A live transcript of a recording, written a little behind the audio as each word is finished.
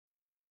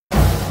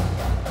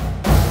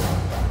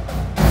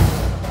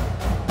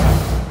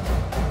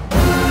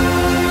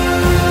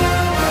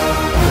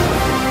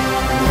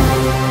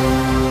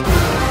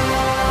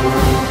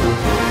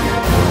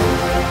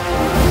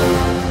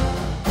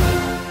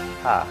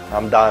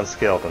I'm Don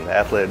Skelton,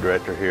 Athletic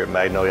Director here at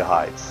Magnolia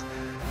Heights.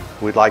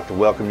 We'd like to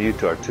welcome you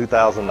to our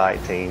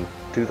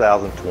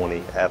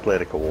 2019-2020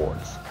 Athletic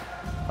Awards.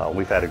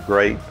 We've had a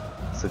great,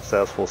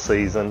 successful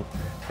season,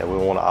 and we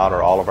want to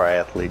honor all of our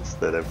athletes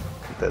that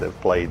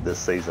have played this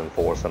season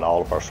for us in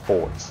all of our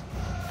sports.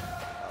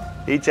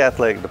 Each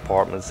athletic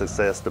department's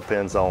success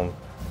depends on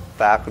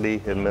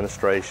faculty,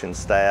 administration,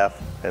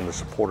 staff, and the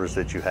supporters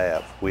that you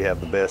have. We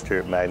have the best here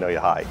at Magnolia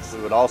Heights.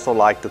 We would also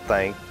like to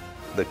thank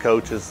the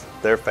coaches,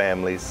 their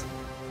families,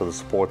 for the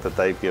support that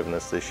they've given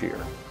us this year.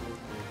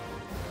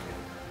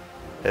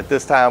 At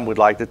this time, we'd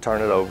like to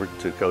turn it over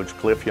to Coach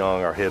Cliff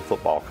Young, our head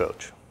football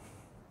coach.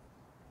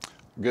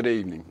 Good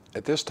evening.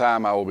 At this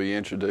time, I will be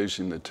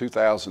introducing the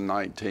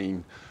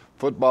 2019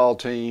 football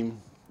team,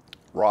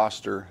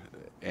 roster,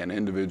 and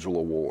individual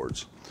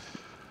awards.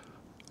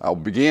 I'll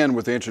begin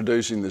with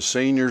introducing the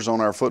seniors on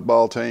our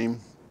football team.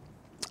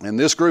 And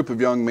this group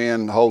of young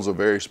men holds a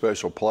very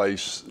special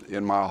place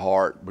in my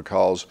heart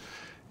because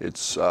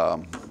it's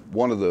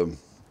one of the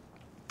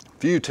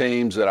few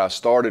teams that I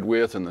started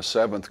with in the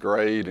 7th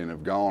grade and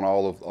have gone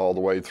all the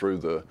way through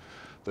the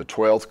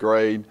 12th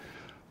grade.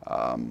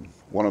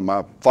 One of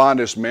my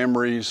fondest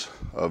memories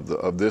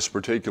of this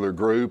particular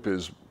group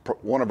is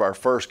one of our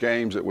first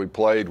games that we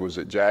played was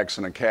at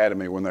Jackson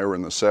Academy when they were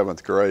in the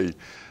 7th grade.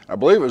 I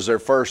believe it was their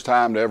first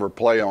time to ever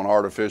play on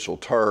artificial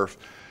turf.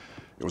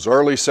 It was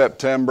early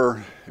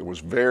September, it was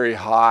very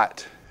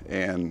hot,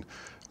 and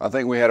I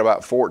think we had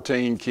about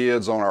 14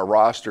 kids on our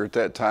roster at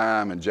that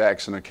time, and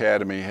Jackson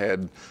Academy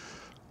had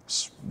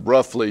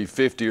roughly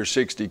 50 or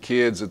 60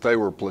 kids that they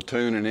were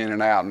platooning in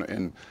and out,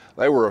 and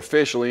they were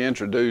officially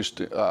introduced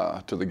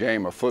to the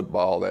game of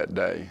football that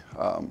day.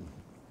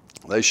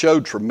 They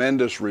showed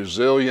tremendous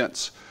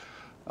resilience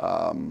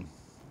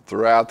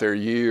throughout their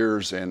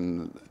years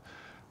and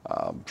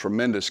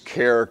tremendous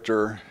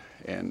character,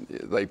 and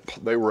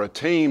they were a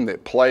team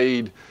that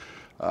played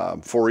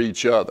for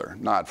each other,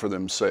 not for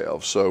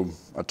themselves. So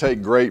I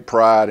take great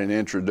pride in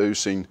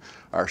introducing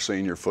our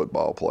senior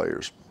football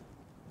players.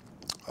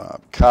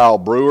 Kyle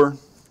Brewer,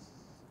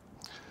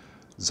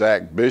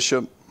 Zach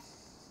Bishop,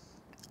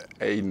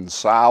 Aiden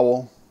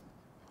Sowell,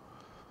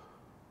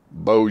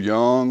 Bo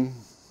Young,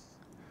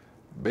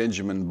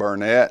 Benjamin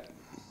Burnett,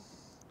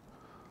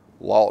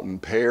 Lawton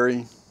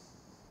Perry,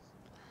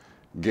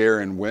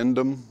 Garen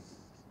Wyndham,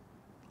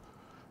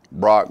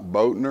 Brock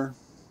Boatner,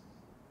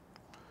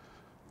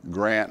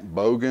 Grant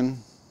Bogan,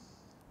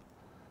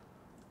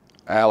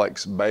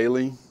 Alex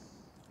Bailey,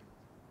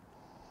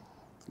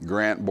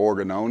 Grant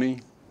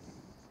Borgononi,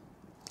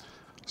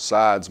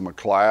 Sides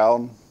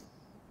McLeod,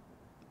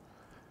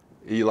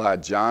 Eli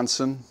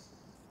Johnson,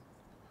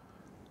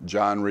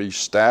 John Reese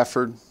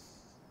Stafford,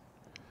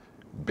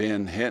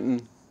 Ben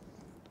Hinton,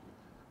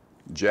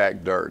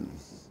 Jack Durden.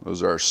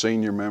 Those are our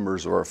senior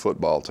members of our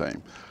football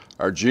team.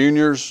 Our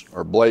juniors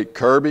are Blake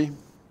Kirby,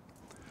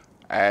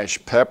 Ash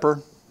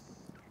Pepper,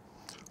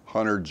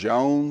 Hunter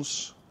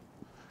Jones,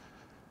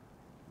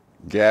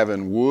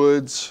 Gavin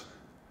Woods,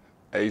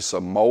 Asa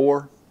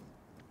Moore,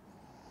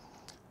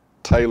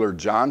 Taylor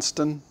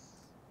Johnston,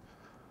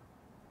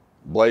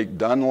 Blake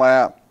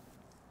Dunlap,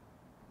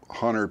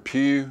 Hunter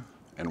Pugh,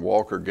 and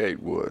Walker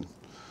Gatewood.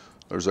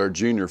 Those are our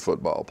junior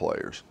football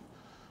players.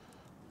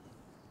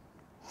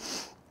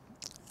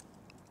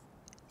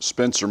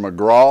 Spencer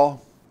McGraw,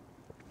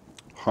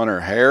 Hunter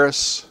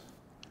Harris,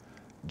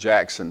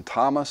 Jackson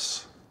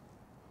Thomas,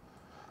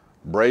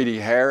 Brady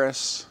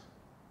Harris,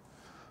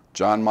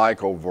 John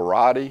Michael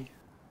Verratti,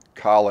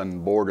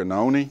 Colin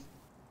Borgononi,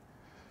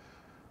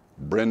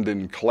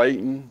 Brendan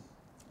Clayton,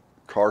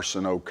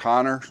 Carson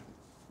O'Connor,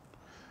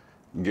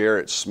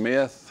 Garrett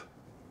Smith,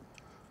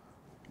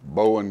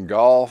 Bowen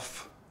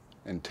Goff,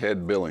 and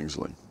Ted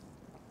Billingsley.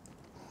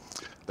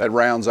 That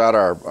rounds out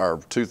our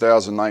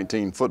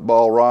 2019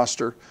 football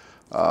roster.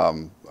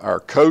 Our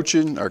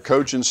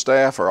coaching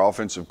staff, our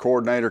offensive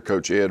coordinator,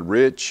 Coach Ed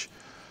Rich,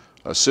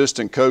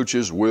 assistant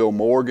coaches, Will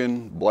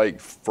Morgan, Blake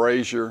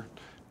Frazier,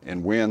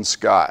 and Wynn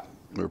Scott.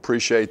 We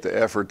appreciate the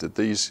effort that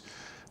these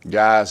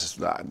guys,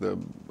 the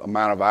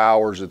amount of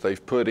hours that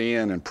they've put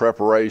in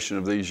preparation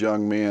of these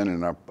young men,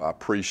 and I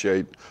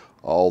appreciate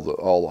all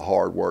the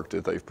hard work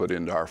that they've put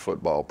into our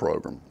football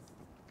program.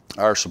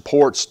 Our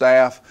support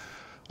staff,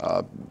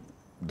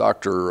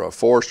 Dr.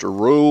 Forrester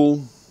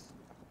Rule,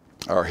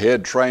 our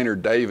head trainer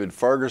David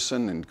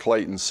Ferguson and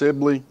Clayton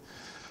Sibley,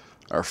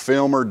 our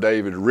filmer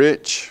David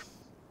Rich,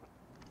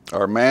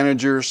 our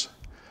managers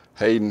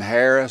Hayden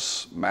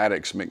Harris,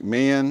 Maddox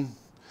McMahon,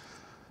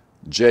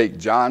 Jake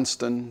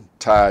Johnston,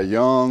 Ty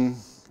Young,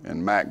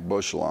 and Mac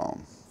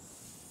Bushlawn.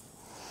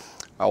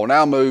 I will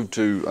now move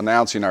to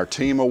announcing our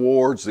team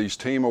awards. These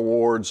team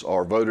awards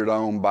are voted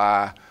on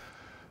by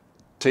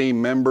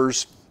team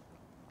members,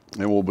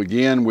 and we'll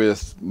begin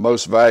with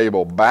most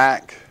valuable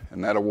back,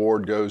 and that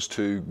award goes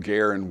to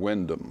Garen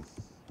Wyndham.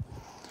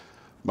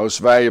 Most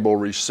valuable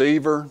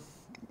receiver,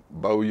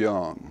 Bo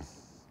Young.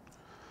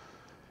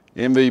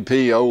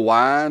 MVP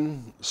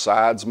O-line,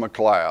 Sides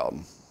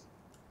McLeod.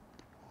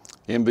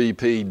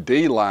 MVP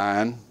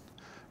D-line,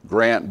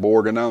 Grant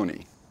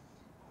Borgononi.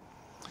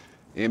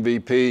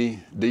 MVP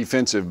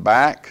defensive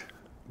back,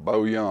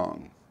 Bo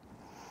Young.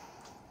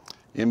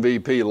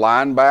 MVP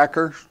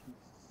linebacker,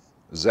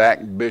 Zach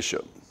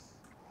Bishop.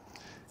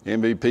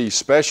 MVP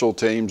Special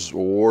Teams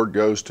Award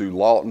goes to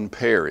Lawton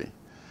Perry.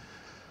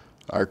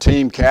 Our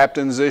team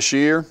captains this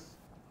year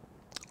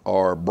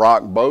are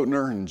Brock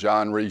Boatner and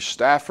John Reese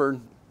Stafford,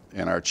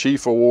 and our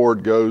Chief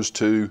Award goes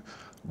to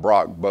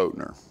Brock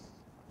Boatner.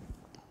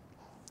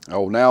 I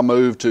will now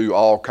move to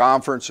All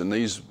Conference, and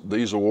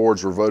these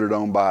awards were voted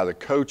on by the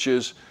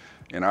coaches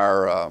in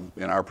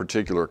our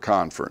particular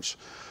conference.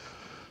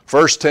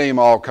 First team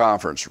All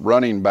Conference,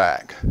 running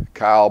back,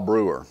 Kyle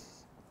Brewer.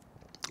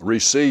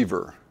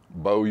 Receiver,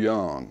 Bo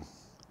Young.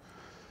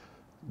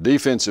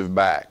 Defensive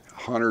back,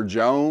 Hunter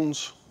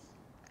Jones.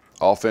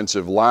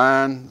 Offensive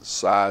line,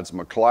 Sides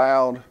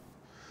McLeod.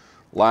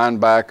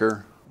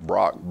 Linebacker,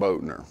 Brock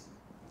Boatner.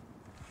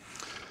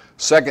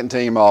 Second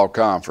team All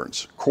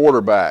Conference,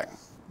 quarterback,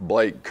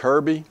 Blake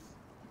Kirby.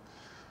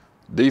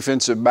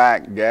 Defensive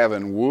back,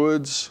 Gavin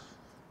Woods.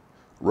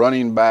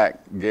 Running back,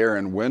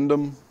 Garen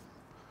Wyndham.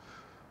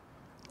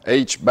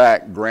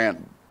 H-back,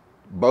 Grant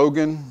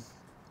Bogan.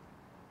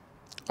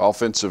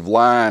 Offensive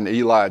line,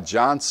 Eli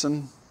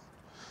Johnson.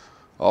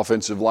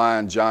 Offensive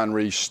line, John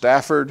Reese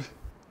Stafford.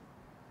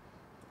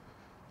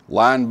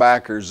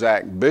 Linebacker,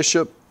 Zach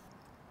Bishop.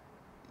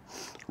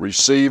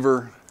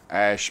 Receiver,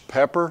 Ash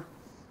Pepper.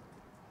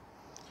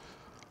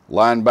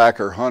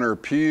 Linebacker, Hunter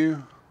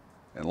Pugh.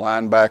 And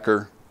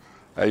linebacker,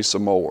 Asa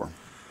Moore.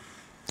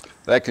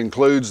 That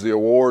concludes the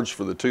awards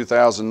for the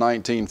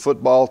 2019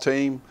 football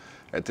team.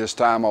 At this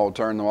time, I'll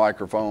turn the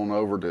microphone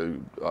over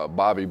to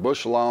Bobby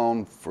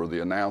Bushelon for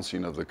the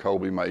announcing of the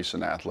Colby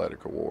Mason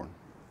Athletic Award.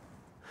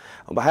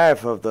 On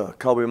behalf of the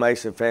Colby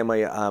Mason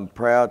family, I'm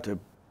proud to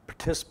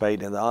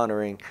participate in the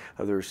honoring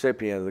of the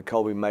recipient of the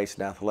Colby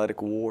Mason Athletic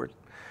Award.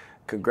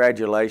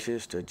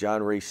 Congratulations to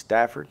John Reese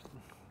Stafford.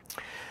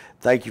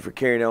 Thank you for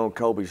carrying on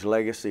Colby's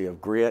legacy of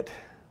grit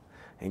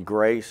and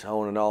grace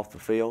on and off the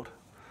field.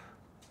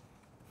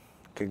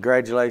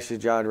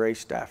 Congratulations, John Reese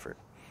Stafford.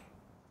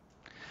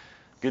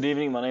 Good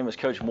evening. My name is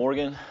Coach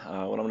Morgan.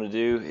 What I'm going to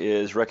do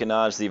is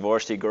recognize the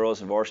varsity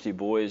girls and varsity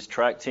boys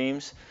track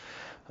teams.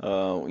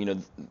 We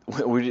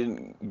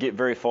didn't get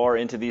very far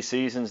into these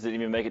seasons, didn't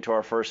even make it to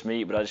our first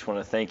meet, but I just want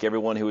to thank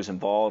everyone who was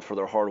involved for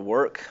their hard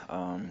work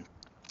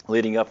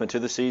leading up into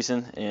the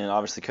season and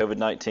obviously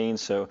COVID-19.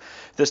 So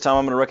this time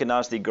I'm going to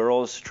recognize the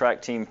girls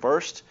track team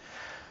first.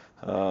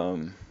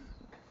 Anna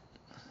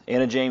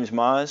James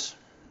Mize,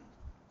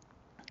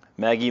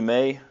 Maggie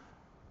May,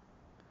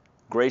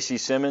 Gracie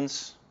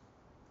Simmons,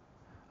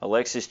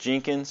 Alexis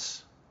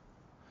Jenkins,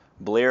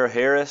 Blair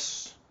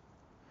Harris,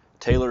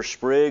 Taylor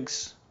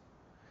Spriggs,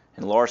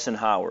 and Larson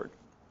Howard.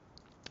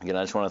 Again,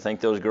 I just want to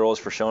thank those girls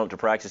for showing up to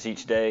practice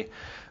each day,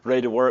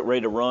 ready to work,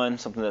 ready to run,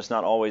 something that's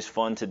not always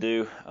fun to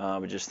do,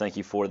 but just thank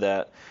you for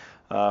that.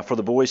 For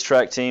the boys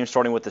track team,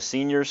 starting with the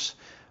seniors,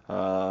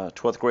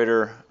 12th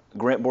grader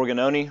Grant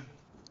Borgononi,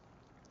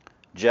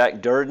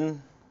 Jack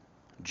Durden,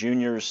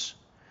 juniors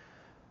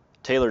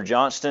Taylor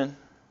Johnston,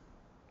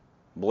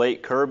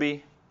 Blake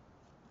Kirby,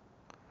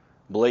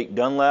 Blake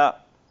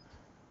Dunlap,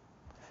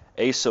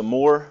 Asa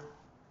Moore,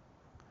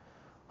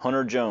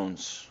 Hunter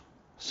Jones.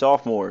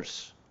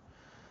 Sophomores,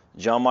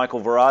 John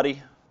Michael Verratti,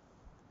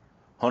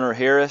 Hunter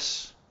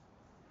Harris,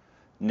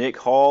 Nick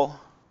Hall,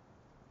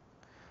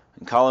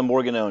 and Colin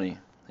Borgononi.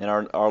 And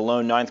our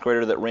lone 9th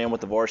grader that ran with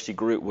the varsity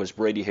group was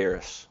Brady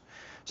Harris.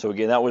 So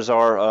again, that was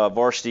our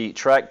varsity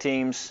track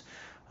teams.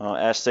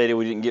 As stated,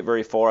 we didn't get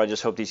very far. I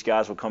just hope these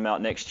guys will come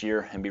out next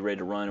year and be ready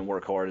to run and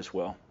work hard as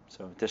well.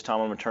 So at this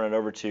time, I'm going to turn it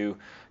over to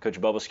Coach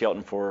Bubba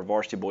Skelton for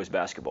varsity boys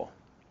basketball.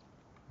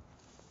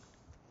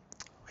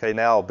 Okay,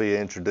 now I'll be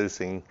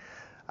introducing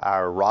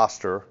our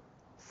roster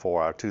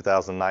for our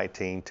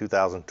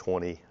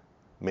 2019-2020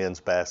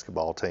 men's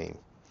basketball team.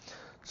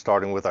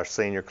 Starting with our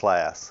senior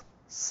class,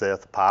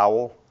 Seth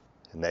Powell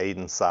and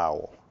Aiden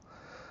Sowell.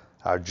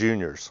 Our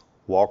juniors,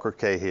 Walker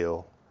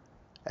Cahill,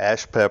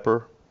 Ash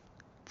Pepper,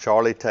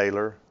 Charlie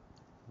Taylor,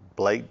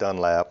 Blake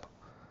Dunlap,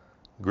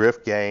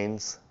 Griff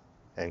Gaines,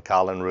 and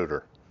Colin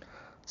Reuter.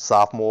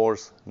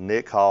 Sophomores,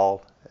 Nick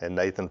Hall and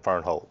Nathan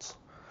Fernholtz.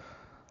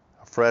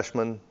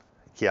 Freshman,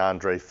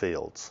 Keandre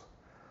Fields.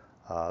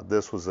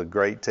 This was a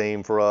great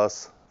team for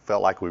us.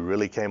 Felt like we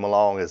really came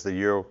along as the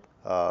year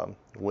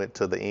went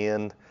to the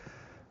end.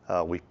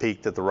 We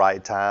peaked at the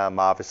right time,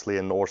 obviously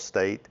in North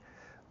State,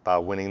 by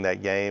winning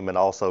that game, and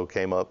also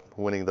came up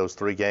winning those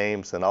 3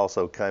 games, and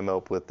also came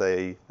up with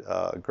a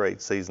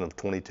great season of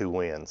 22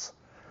 wins.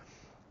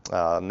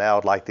 Now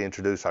I'd like to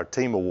introduce our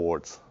team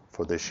awards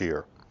for this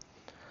year.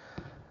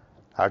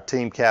 Our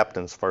team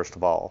captains, first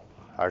of all,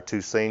 our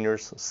 2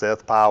 seniors,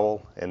 Seth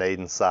Powell and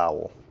Aiden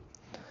Sowell.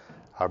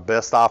 Our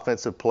best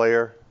offensive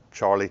player,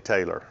 Charlie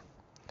Taylor.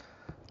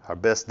 Our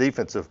best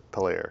defensive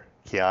player,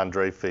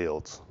 Keandre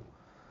Fields.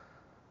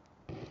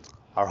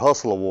 Our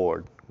Hustle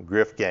Award,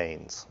 Griff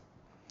Gaines.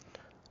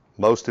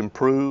 Most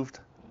improved,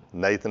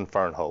 Nathan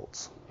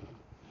Fernholtz.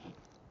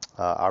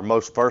 Our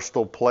most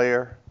versatile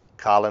player,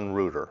 Colin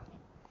Reuter.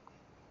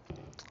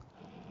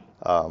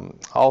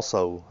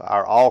 Also,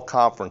 our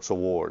all-conference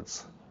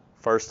awards.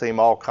 First team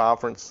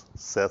all-conference,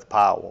 Seth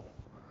Powell.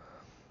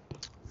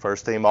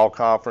 First team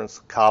all-conference,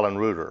 Colin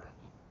Reuter.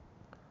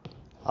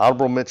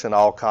 Honorable mention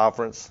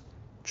all-conference,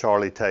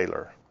 Charlie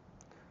Taylor.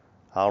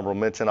 Honorable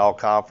mention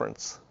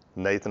all-conference,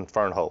 Nathan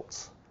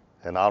Fernholz.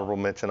 And honorable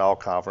mention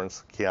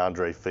all-conference,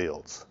 Keandre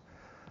Fields.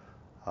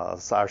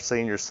 So our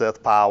senior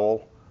Seth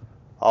Powell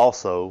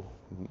also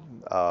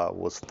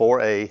was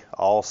 4A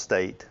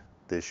All-State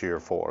this year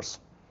for us.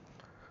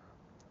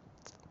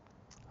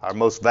 Our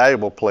most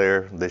valuable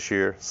player this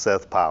year,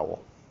 Seth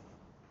Powell.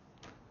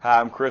 Hi,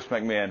 I'm Chris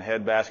McMahon,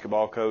 head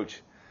basketball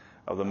coach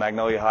of the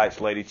Magnolia Heights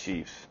Lady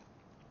Chiefs.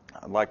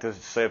 I'd like to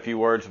say a few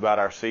words about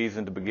our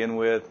season to begin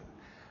with.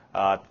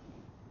 The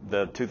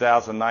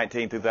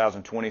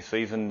 2019-2020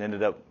 season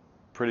ended up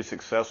pretty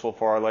successful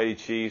for our Lady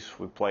Chiefs.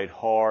 We played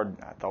hard.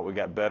 I thought we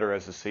got better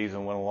as the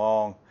season went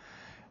along.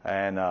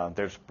 And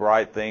there's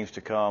bright things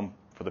to come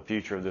for the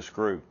future of this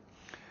group.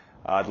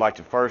 I'd like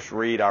to first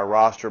read our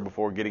roster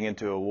before getting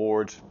into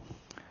awards.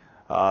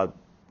 Our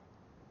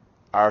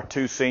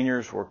two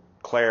seniors were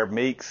Claire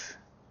Meeks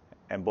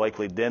and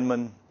Blakely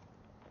Denman,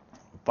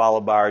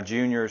 followed by our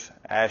juniors,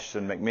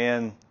 Ashton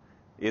McMinn,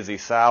 Izzy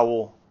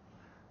Sowell,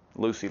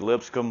 Lucy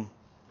Lipscomb,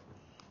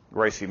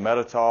 Gracie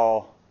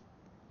Metatol,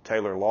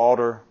 Taylor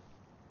Lauder.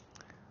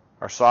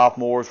 Our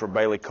sophomores were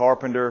Bailey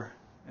Carpenter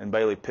and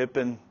Bailey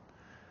Pippin,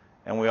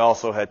 and we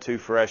also had two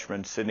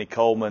freshmen, Sydney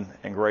Coleman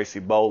and Gracie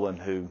Boland,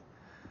 who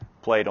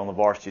played on the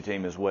varsity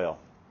team as well.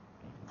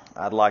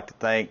 I'd like to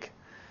thank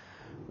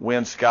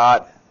Wynn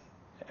Scott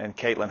and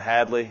Caitlin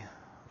Hadley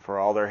for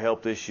all their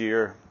help this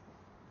year,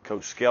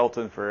 Coach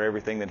Skelton for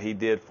everything that he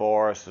did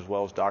for us, as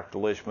well as Dr.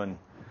 Lishman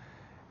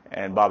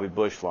and Bobby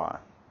Bushline.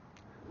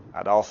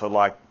 I'd also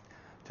like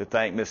to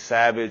thank Miss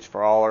Savage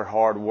for all her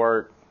hard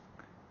work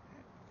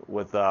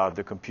with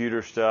the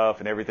computer stuff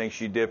and everything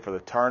she did for the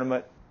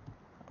tournament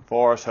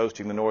for us,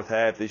 hosting the North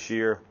Half this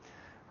year.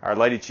 Our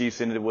Lady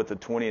Chiefs ended with a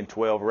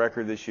 20-12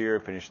 record this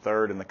year, finished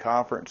third in the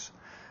conference,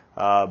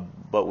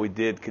 but we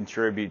did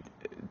contribute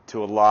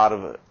to a lot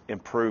of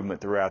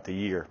improvement throughout the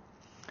year.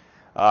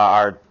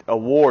 Our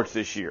awards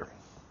this year,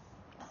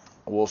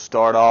 we'll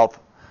start off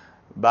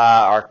by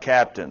our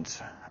captains.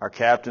 Our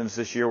captains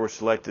this year were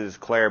selected as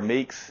Claire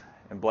Meeks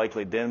and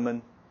Blakely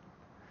Denman.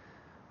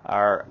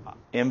 Our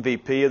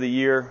MVP of the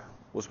year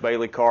was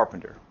Bailey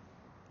Carpenter.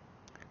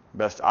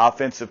 Best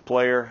offensive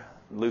player,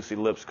 Lucy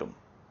Lipscomb.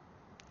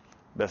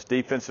 Best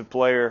defensive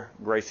player,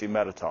 Gracie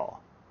Metatol.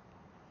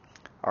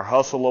 Our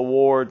Hustle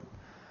Award,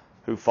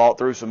 who fought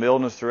through some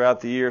illness throughout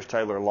the year, is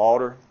Taylor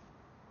Lauder.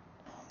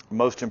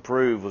 Most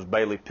improved was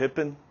Bailey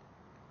Pippin.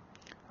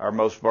 Our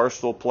most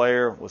versatile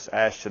player was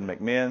Ashton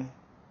McMinn.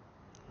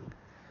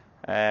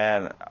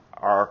 And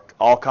our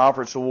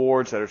all-conference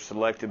awards that are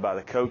selected by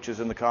the coaches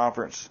in the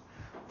conference.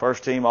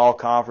 First team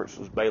all-conference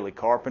was Bailey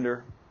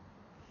Carpenter.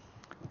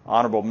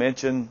 Honorable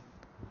mention,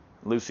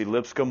 Lucy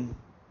Lipscomb,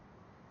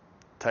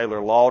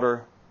 Taylor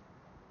Lauder,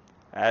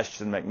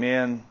 Ashton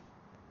McMinn,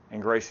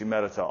 and Gracie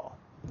Metatol.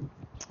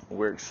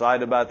 We're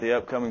excited about the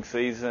upcoming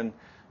season.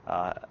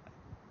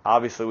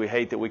 Obviously, we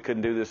hate that we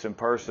couldn't do this in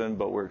person,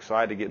 but we're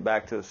excited to get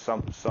back to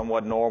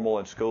somewhat normal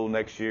in school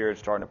next year and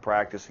starting to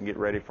practice and get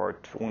ready for our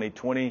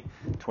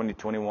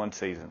 2020-2021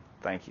 season.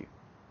 Thank you.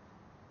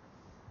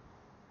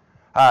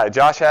 Hi,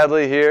 Josh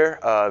Hadley here,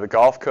 the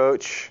golf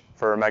coach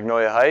for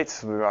Magnolia Heights.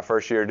 This will be my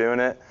first year doing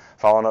it,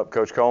 following up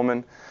Coach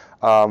Coleman.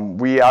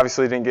 We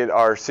obviously didn't get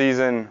our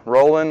season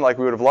rolling like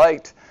we would have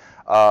liked,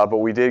 but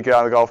we did get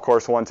on the golf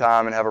course one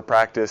time and have a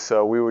practice,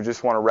 so we would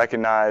just want to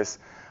recognize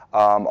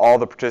all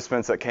the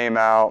participants that came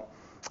out,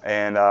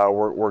 and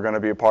we're going to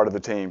be a part of the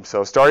team.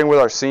 So starting with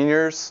our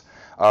seniors,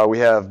 we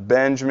have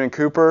Benjamin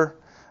Cooper,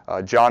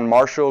 John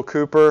Marshall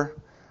Cooper,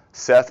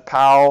 Seth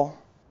Powell,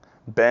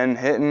 Ben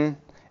Hinton,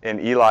 and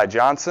Eli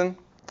Johnson.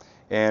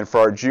 And for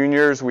our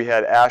juniors, we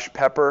had Ash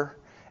Pepper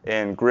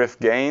and Griff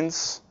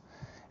Gaines.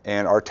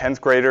 And our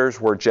 10th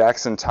graders were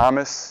Jackson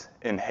Thomas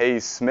and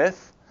Hayes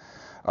Smith.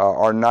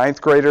 Our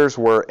 9th graders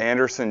were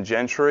Anderson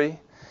Gentry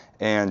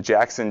and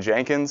Jackson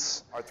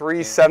Jenkins. Our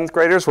 3 7th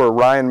graders were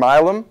Ryan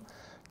Milam,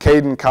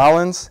 Caden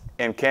Collins,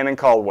 and Cannon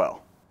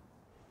Caldwell.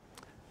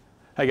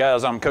 Hey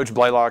guys, I'm Coach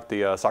Blaylock,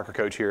 the soccer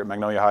coach here at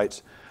Magnolia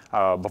Heights.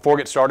 Before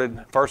we get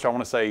started, first I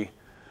want to say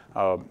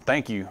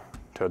thank you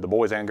to the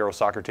boys and girls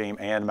soccer team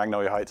and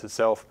Magnolia Heights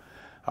itself.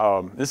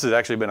 This has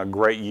actually been a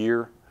great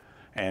year,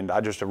 and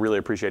I just really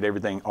appreciate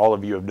everything all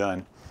of you have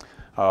done.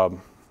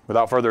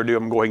 Without further ado,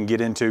 I'm going to go ahead and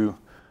get into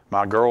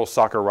my girls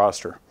soccer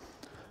roster.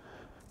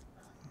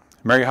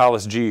 Mary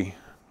Hollis G,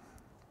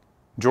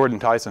 Jordan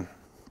Tyson,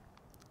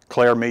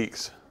 Claire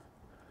Meeks,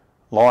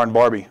 Lauren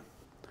Barbie,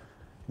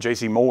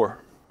 JC Moore,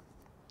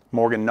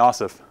 Morgan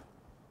Nosif,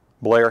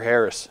 Blair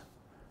Harris,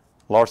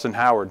 Larson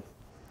Howard,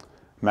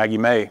 Maggie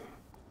May,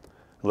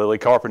 Lily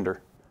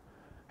Carpenter,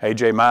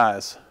 AJ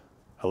Mize,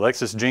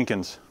 Alexis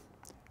Jenkins,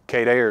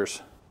 Kate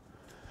Ayers,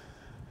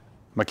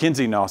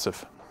 Mackenzie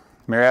Nosif,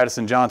 Mary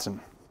Addison Johnson,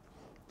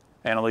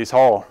 Annalise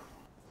Hall,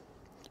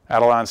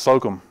 Adeline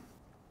Slocum,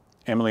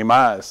 Emily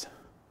Mize,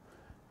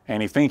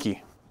 Annie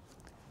Finke,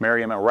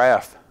 Mary Emmett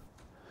Raff,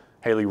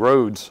 Haley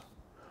Rhodes,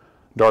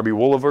 Darby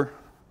Wooliver,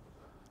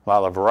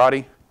 Lila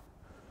Verratti,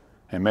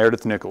 and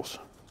Meredith Nichols.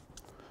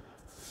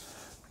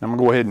 I'm going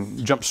to go ahead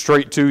and jump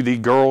straight to the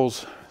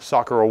girls'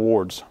 soccer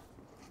awards.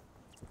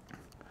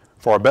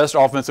 For our best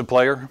offensive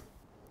player,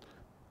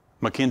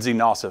 Mackenzie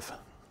Nassif.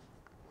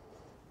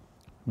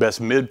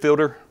 Best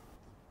midfielder,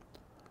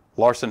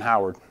 Larson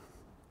Howard.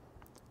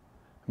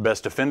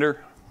 Best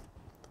defender,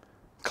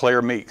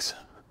 Claire Meeks.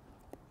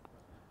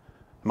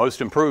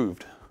 Most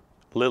improved,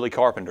 Lily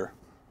Carpenter.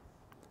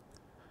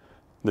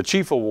 The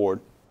Chief Award,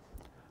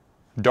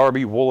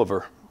 Darby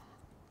Wooliver.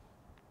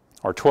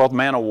 Our 12th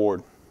Man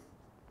Award,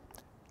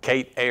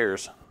 Kate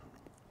Ayers.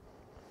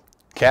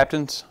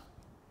 Captains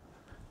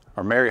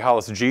are Mary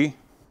Hollis G.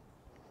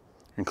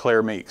 and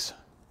Claire Meeks.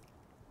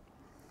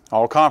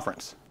 All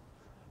Conference,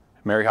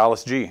 Mary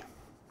Hollis G.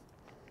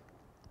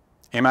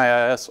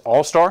 MIS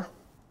All-Star,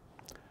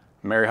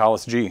 Mary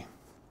Hollis G.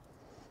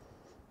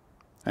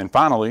 And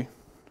finally,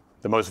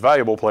 the Most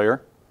Valuable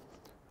Player,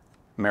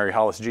 Mary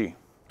Hollis G.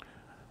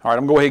 All right,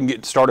 I'm going to go ahead and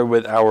get started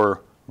with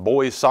our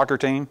boys soccer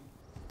team.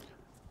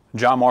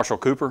 John Marshall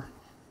Cooper,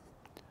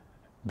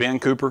 Ben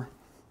Cooper,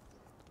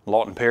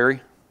 Lawton Perry,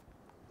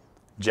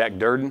 Jack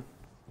Durden,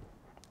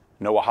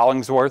 Noah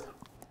Hollingsworth,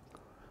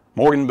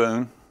 Morgan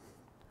Boone,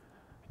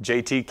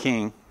 J.T.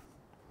 King,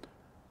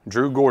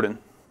 Drew Gordon,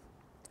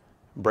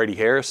 Brady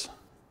Harris,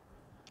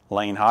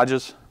 Lane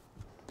Hodges,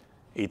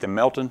 Ethan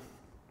Melton,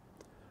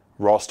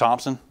 Ross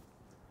Thompson,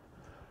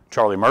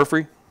 Charlie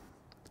Murphy,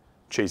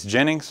 Chase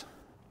Jennings,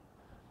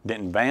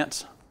 Denton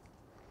Vance,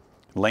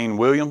 Lane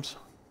Williams,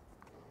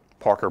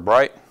 Parker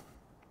Bright,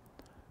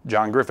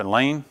 John Griffin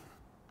Lane,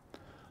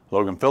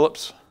 Logan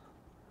Phillips,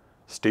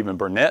 Stephen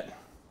Burnett,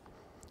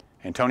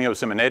 Antonio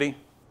Simonetti,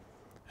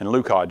 and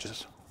Luke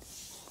Hodges.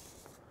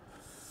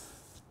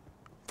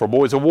 For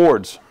boys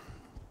awards,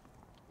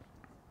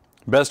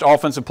 Best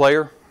Offensive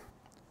Player,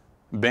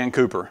 Ben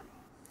Cooper.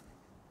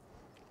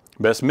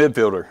 Best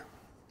Midfielder,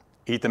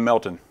 Ethan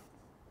Melton.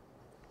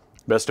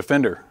 Best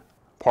Defender,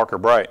 Parker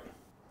Bright.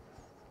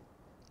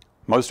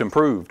 Most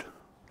Improved,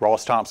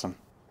 Ross Thompson.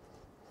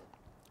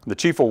 The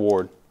Chief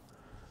Award,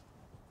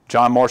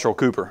 John Marshall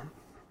Cooper.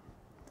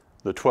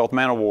 The 12th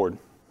Man Award,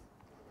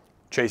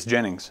 Chase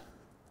Jennings.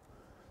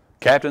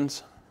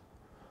 Captains,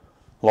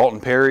 Lawton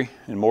Perry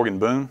and Morgan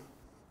Boone.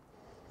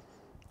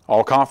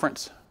 All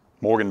Conference,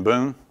 Morgan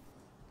Boone.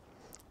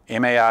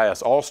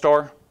 MAIS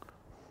All-Star,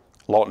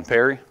 Lawton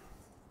Perry.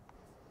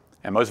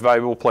 And Most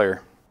Valuable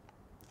Player,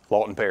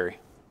 Lawton Perry.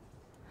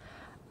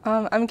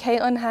 I'm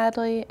Caitlin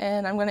Hadley,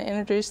 and I'm going to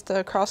introduce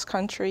the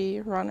cross-country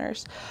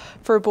runners.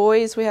 For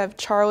boys, we have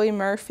Charlie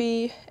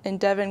Murphy and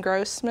Devin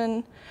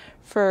Grossman.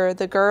 For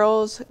the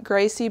girls,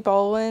 Gracie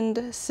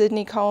Boland,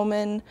 Sydney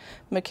Coleman,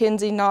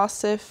 Mackenzie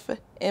Nassif,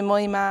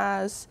 Emily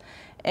Mize,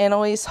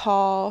 Annalise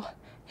Hall,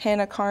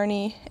 Hannah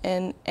Carney,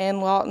 and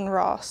Ann Lawton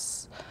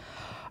Ross.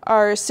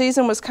 Our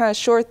season was kind of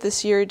short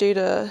this year due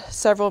to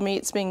several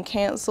meets being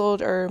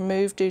canceled or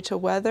moved due to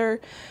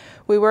weather.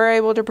 We were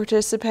able to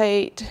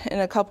participate in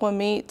a couple of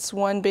meets,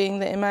 one being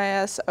the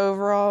MIS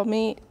overall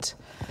meet.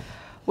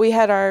 We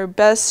had our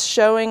best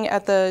showing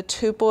at the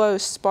Tupelo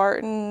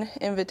Spartan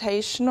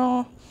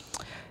Invitational.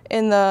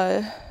 In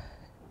the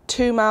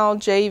 2-mile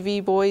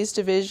JV boys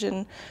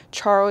division,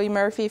 Charlie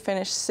Murphy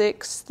finished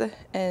 6th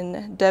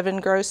and Devin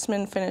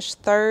Grossman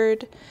finished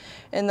 3rd.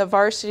 In the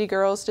varsity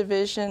girls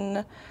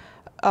division,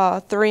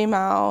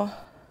 3-mile,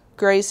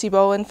 Gracie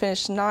Boland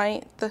finished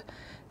 9th,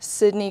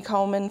 Sydney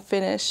Coleman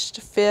finished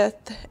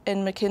 5th,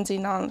 and Mackenzie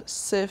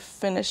Nassif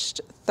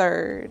finished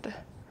 3rd.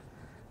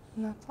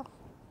 And that's all.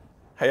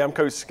 Hey, I'm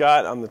Coach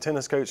Scott. I'm the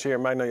tennis coach here at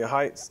Magnolia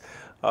Heights.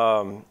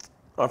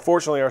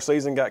 Unfortunately, our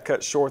season got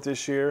cut short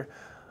this year.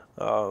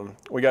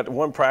 We got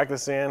one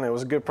practice in. It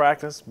was a good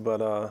practice,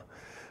 but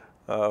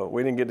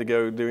we didn't get to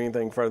go do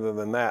anything further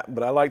than that.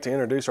 But I'd like to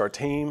introduce our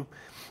team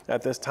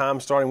at this time,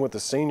 starting with the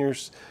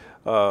seniors.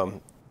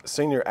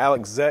 Senior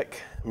Alex Zeck,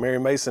 Mary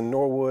Mason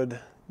Norwood,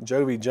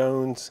 Jovi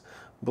Jones,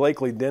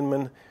 Blakely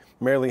Denman,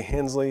 Marilee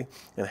Hensley,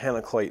 and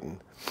Hannah Clayton.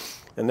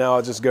 And now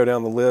I'll just go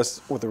down the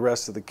list with the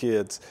rest of the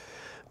kids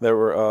that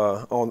were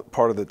on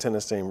part of the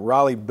tennis team.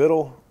 Riley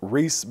Biddle,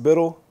 Reese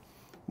Biddle,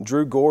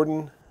 Drew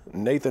Gordon,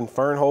 Nathan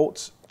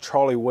Fernholtz,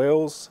 Charlie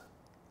Wells,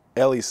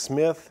 Ellie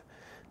Smith,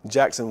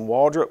 Jackson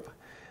Waldrop,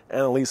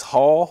 Annalise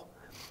Hall,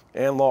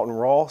 Ann Lawton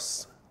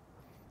Ross,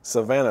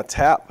 Savannah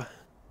Tapp,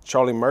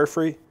 Charlie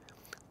Murphy,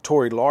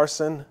 Tori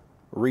Larson,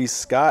 Reese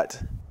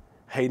Scott,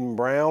 Hayden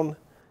Brown,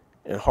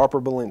 and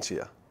Harper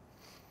Valencia.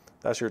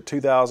 That's your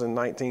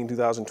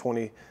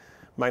 2019-2020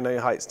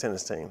 Magnolia Heights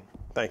tennis team.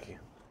 Thank you.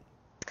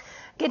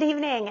 Good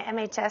evening,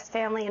 MHS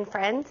family and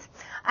friends.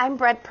 I'm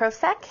Brett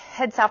Prosek,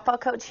 head softball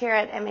coach here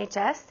at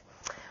MHS.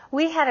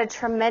 We had a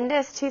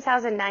tremendous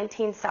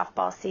 2019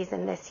 softball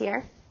season this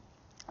year.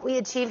 We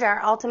achieved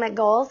our ultimate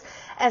goals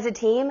as a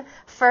team,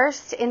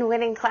 first in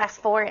winning Class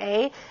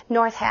 4A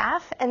North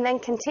Half, and then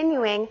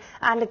continuing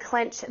on to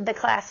clinch the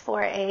Class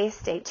 4A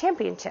state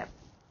championship.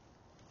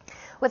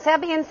 With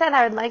that being said,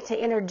 I would like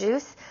to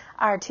introduce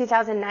our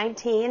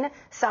 2019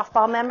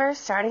 softball members,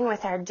 starting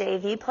with our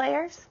JV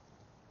players.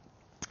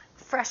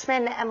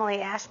 Freshman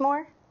Emily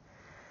Ashmore,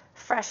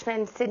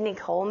 freshman Sydney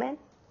Coleman,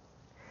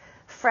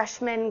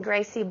 freshman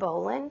Gracie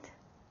Boland,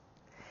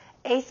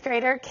 8th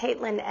grader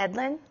Caitlin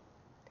Edlin,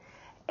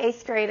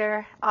 8th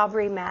grader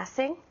Aubrey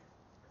Massing,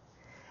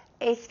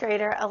 8th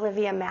grader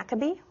Olivia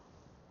Maccabee,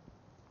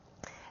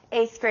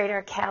 8th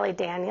grader Callie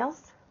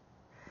Daniels,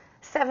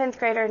 7th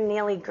grader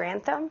Neely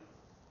Grantham,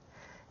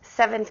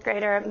 7th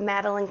grader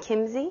Madeline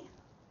Kimsey,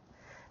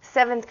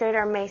 7th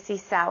grader Macy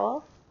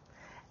Sowell,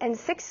 and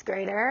 6th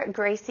grader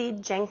Gracie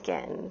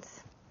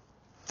Jenkins.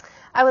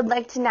 I would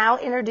like to now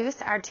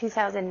introduce our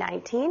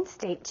 2019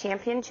 state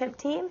championship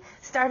team,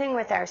 starting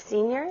with our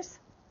seniors.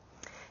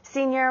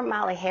 Senior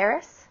Molly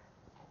Harris,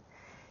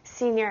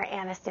 Senior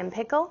Aniston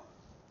Pickle,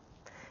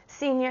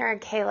 Senior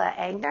Kayla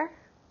Agner,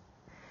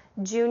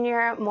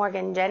 Junior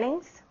Morgan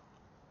Jennings,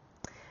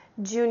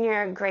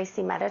 Junior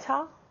Gracie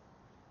Medetall,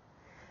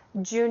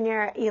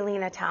 Junior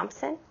Elena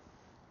Thompson,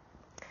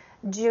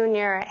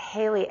 Junior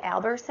Haley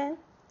Alberson,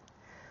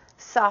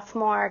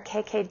 Sophomore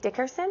KK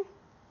Dickerson,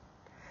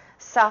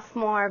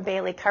 Sophomore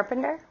Bailey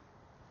Carpenter,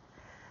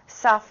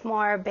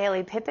 Sophomore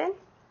Bailey Pippin,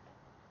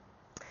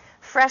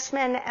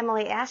 Freshman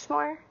Emily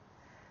Ashmore,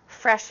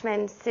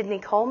 Freshman Sydney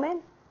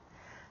Coleman,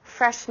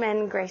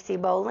 Freshman Gracie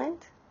Boland,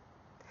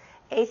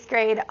 8th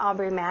grade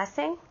Aubrey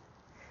Massing,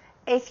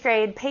 8th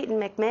grade Peyton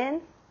McMinn,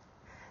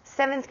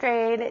 7th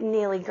grade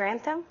Neely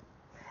Grantham,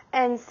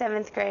 and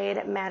 7th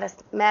grade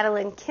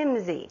Madeline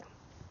Kimsey.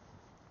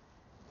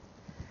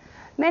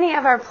 Many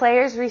of our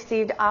players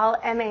received all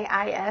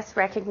MAIS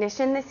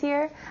recognition this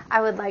year.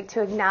 I would like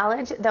to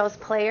acknowledge those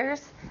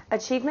players'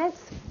 achievements.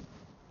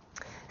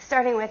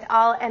 Starting with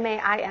all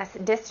MAIS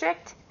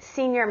district,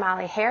 Senior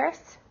Molly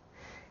Harris,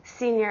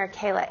 Senior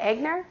Kayla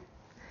Agner,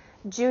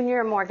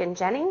 Junior Morgan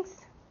Jennings,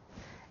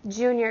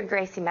 Junior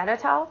Gracie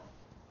Medetall,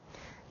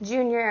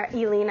 Junior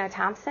Elena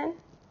Thompson,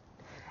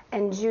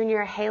 and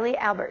Junior Haley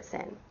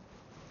Albertson.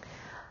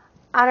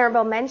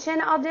 Honorable mention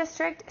all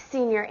district,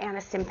 Senior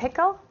Aniston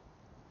Pickle,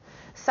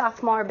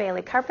 Sophomore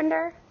Bailey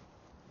Carpenter,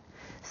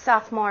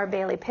 Sophomore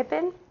Bailey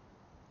Pippin,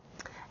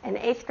 and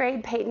 8th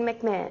grade Peyton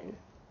McMinn.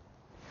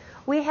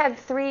 We had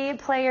 3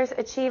 players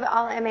achieve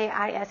all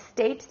MAIS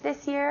state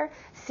this year,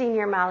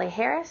 Senior Molly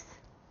Harris,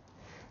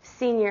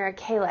 Senior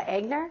Kayla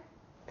Agner,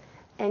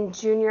 and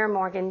Junior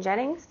Morgan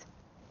Jennings.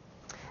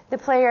 The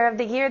player of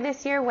the year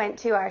this year went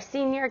to our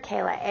Senior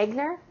Kayla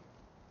Agner.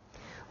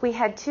 We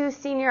had 2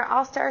 senior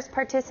All-Stars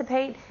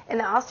participate in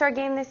the All-Star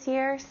game this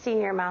year,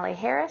 Senior Molly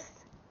Harris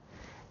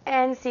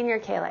and Senior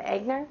Kayla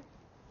Agner.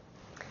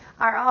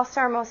 Our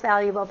All-Star Most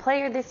Valuable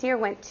Player this year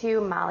went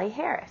to Molly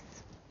Harris.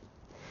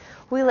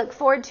 We look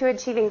forward to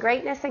achieving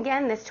greatness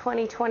again this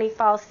 2020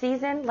 fall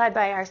season, led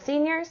by our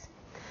seniors.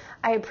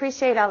 I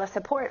appreciate all the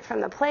support from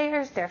the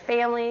players, their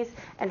families,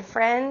 and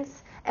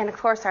friends, and of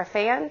course our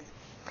fans.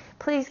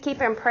 Please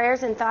keep in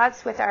prayers and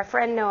thoughts with our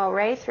friend Noah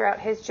Ray throughout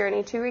his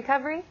journey to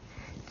recovery.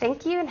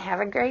 Thank you and have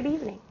a great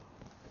evening.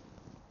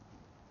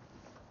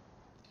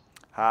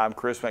 Hi, I'm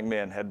Chris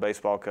McMinn, head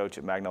baseball coach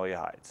at Magnolia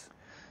Heights.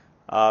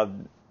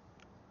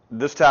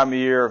 This time of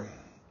year,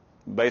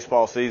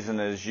 baseball season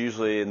is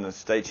usually in the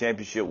state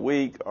championship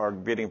week or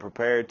getting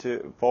prepared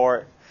for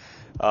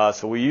it.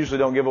 So we usually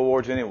don't give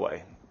awards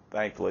anyway,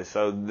 thankfully.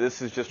 So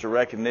this is just a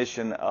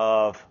recognition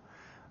of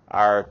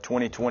our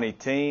 2020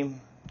 team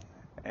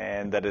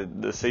and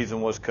that the season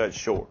was cut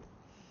short.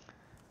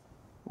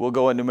 We'll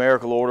go in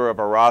numerical order of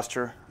our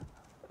roster.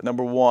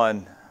 Number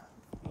 1,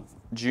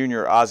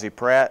 junior Ozzie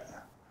Pratt.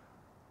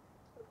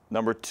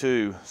 Number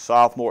 2,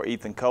 sophomore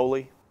Ethan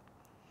Coley.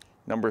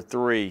 Number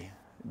 3,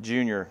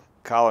 junior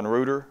Colin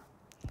Reuter.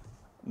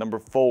 Number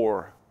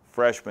 4,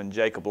 freshman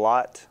Jacob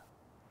Lott.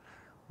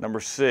 Number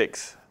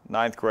 6,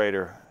 9th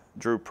grader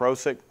Drew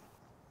Prosick.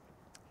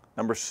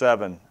 Number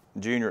 7,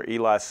 junior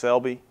Eli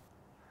Selby.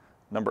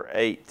 Number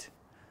 8,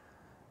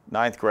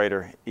 9th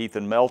grader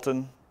Ethan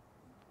Melton.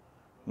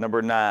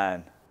 Number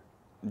 9,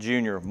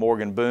 junior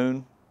Morgan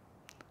Boone.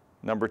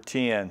 Number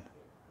 10,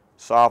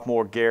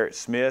 sophomore Garrett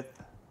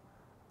Smith.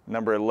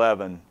 Number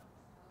 11,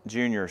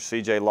 junior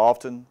C.J.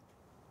 Lofton.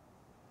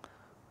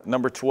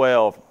 Number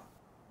 12,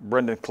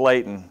 Brendan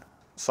Clayton,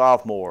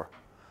 sophomore.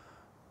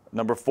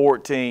 Number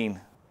 14,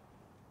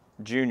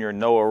 junior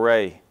Noah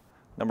Ray.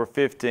 Number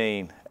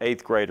 15,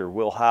 8th grader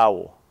Will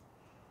Howell.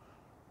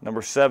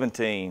 Number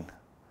 17,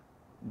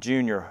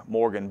 junior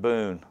Morgan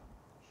Boone.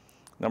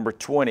 Number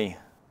 20,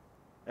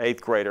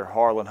 8th grader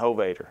Harlan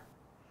Hovater.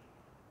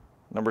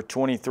 Number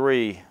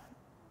 23,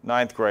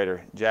 9th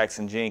grader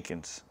Jackson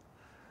Jenkins.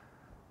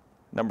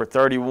 Number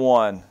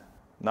 31,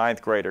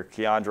 9th grader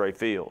Keandre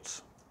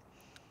Fields.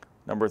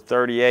 Number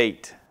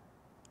 38,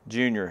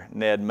 junior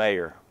Ned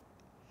Mayer.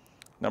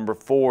 Number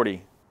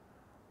 40,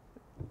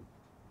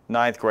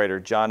 9th grader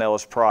John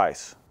Ellis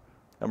Price.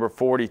 Number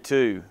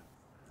 42,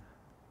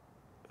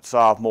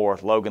 sophomore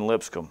Logan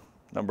Lipscomb.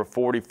 Number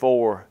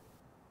 44,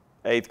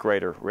 8th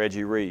grader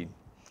Reggie Reed.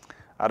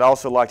 I'd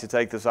also like to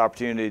take this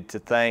opportunity to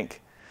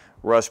thank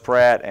Russ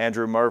Pratt,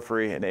 Andrew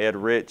Murphy, and Ed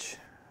Rich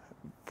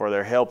for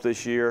their help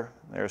this year,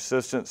 their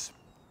assistants,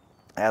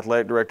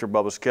 Athletic Director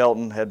Bubba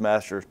Skelton,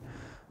 Headmaster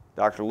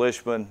Dr.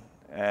 Lishman,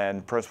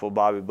 and Principal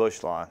Bobby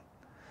Bushline.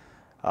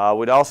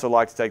 We'd also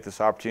like to take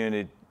this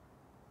opportunity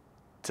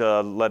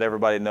to let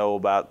everybody know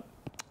about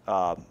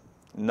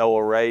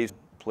Noah Ray.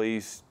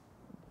 Please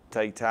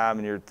take time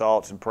in your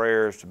thoughts and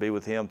prayers to be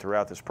with him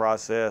throughout this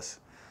process.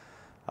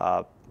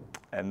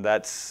 And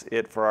that's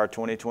it for our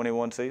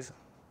 2021 season.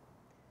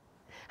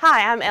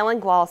 Hi, I'm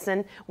Ellen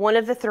Glawson, one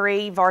of the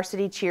 3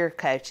 varsity cheer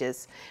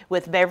coaches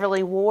with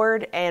Beverly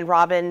Ward and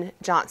Robin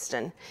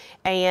Johnston.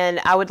 And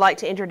I would like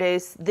to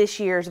introduce this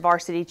year's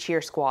varsity cheer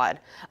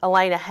squad.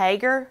 Elena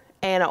Hager,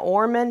 Anna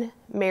Orman,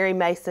 Mary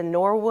Mason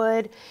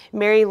Norwood,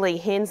 Mary Lee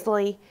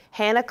Hensley,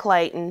 Hannah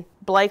Clayton,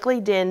 Blakely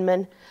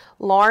Denman,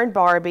 Lauren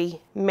Barbie,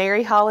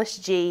 Mary Hollis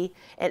G,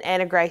 and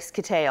Anna Grace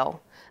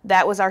Cattell.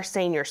 That was our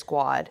senior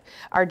squad.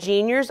 Our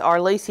juniors are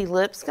Lucy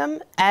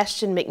Lipscomb,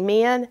 Ashton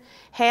McMahon,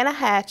 Hannah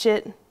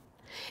Hatchett,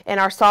 and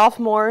our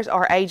sophomores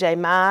are AJ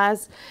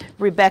Mize,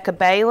 Rebecca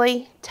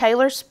Bailey,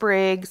 Taylor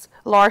Spriggs,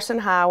 Larson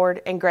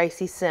Howard, and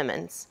Gracie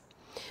Simmons.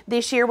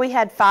 This year we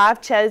had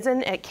 5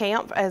 chosen at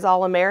camp as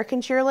All-American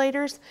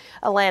cheerleaders: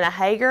 Alana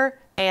Hager,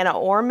 Anna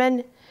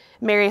Orman,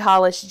 Mary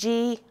Hollis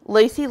G,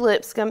 Lucy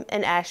Lipscomb,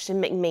 and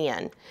Ashton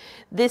McMahon.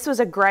 This was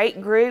a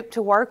great group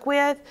to work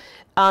with.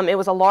 It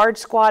was a large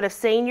squad of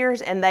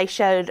seniors, and they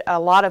showed a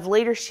lot of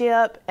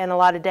leadership and a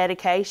lot of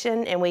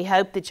dedication, and we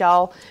hope that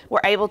y'all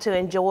were able to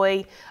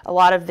enjoy a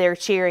lot of their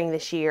cheering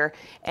this year.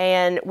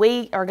 And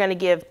we are going to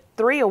give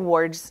 3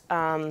 awards.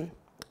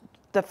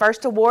 The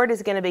first award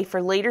is going to be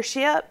for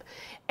leadership,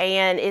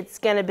 and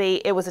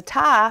it was a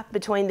tie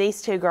between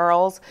these 2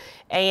 girls,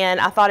 and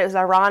I thought it was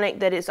ironic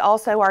that it's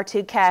also our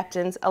 2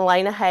 captains,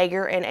 Elena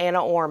Hager and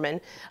Anna Orman.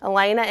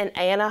 Elena and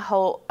Anna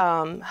hold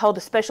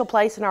a special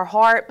place in our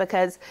heart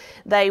because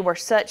they were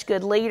such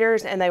good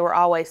leaders, and they were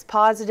always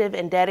positive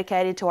and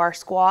dedicated to our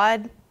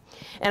squad.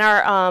 And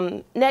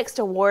our next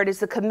award is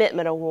the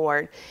Commitment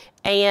Award.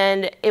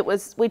 And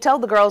we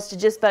told the girls to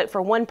just vote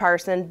for one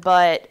person,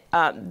 but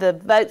the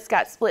votes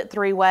got split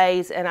 3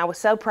 ways, and I was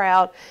so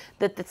proud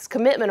that this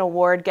Commitment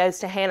Award goes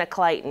to Hannah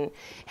Clayton.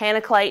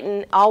 Hannah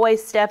Clayton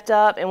always stepped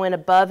up and went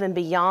above and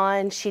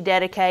beyond. She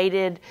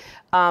dedicated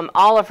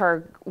all of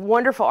her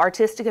wonderful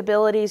artistic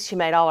abilities. She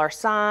made all our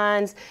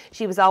signs.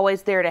 She was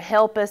always there to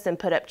help us and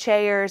put up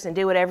chairs and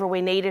do whatever we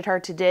needed her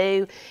to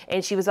do.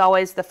 And she was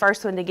always the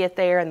first one to get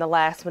there and the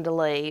last one to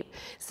leave.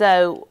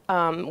 So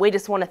we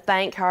just want to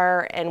thank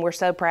her, and we're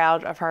so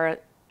proud of her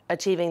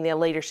achieving the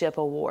Leadership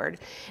Award.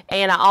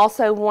 And I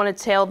also want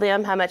to tell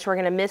them how much we're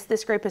going to miss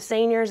this group of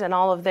seniors and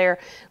all of their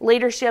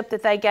leadership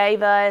that they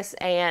gave us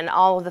and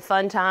all of the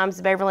fun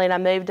times. Beverly and I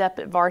moved up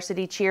at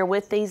varsity cheer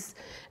with these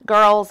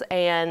girls,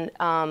 and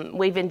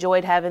we've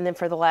enjoyed having them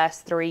for the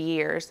last 3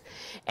 years.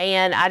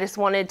 And I just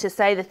wanted to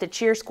say that the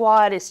cheer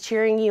squad is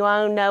cheering you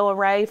on, Noah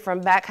Ray,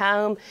 from back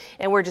home,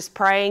 and we're just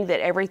praying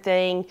that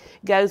everything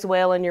goes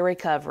well in your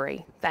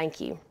recovery. Thank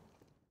you.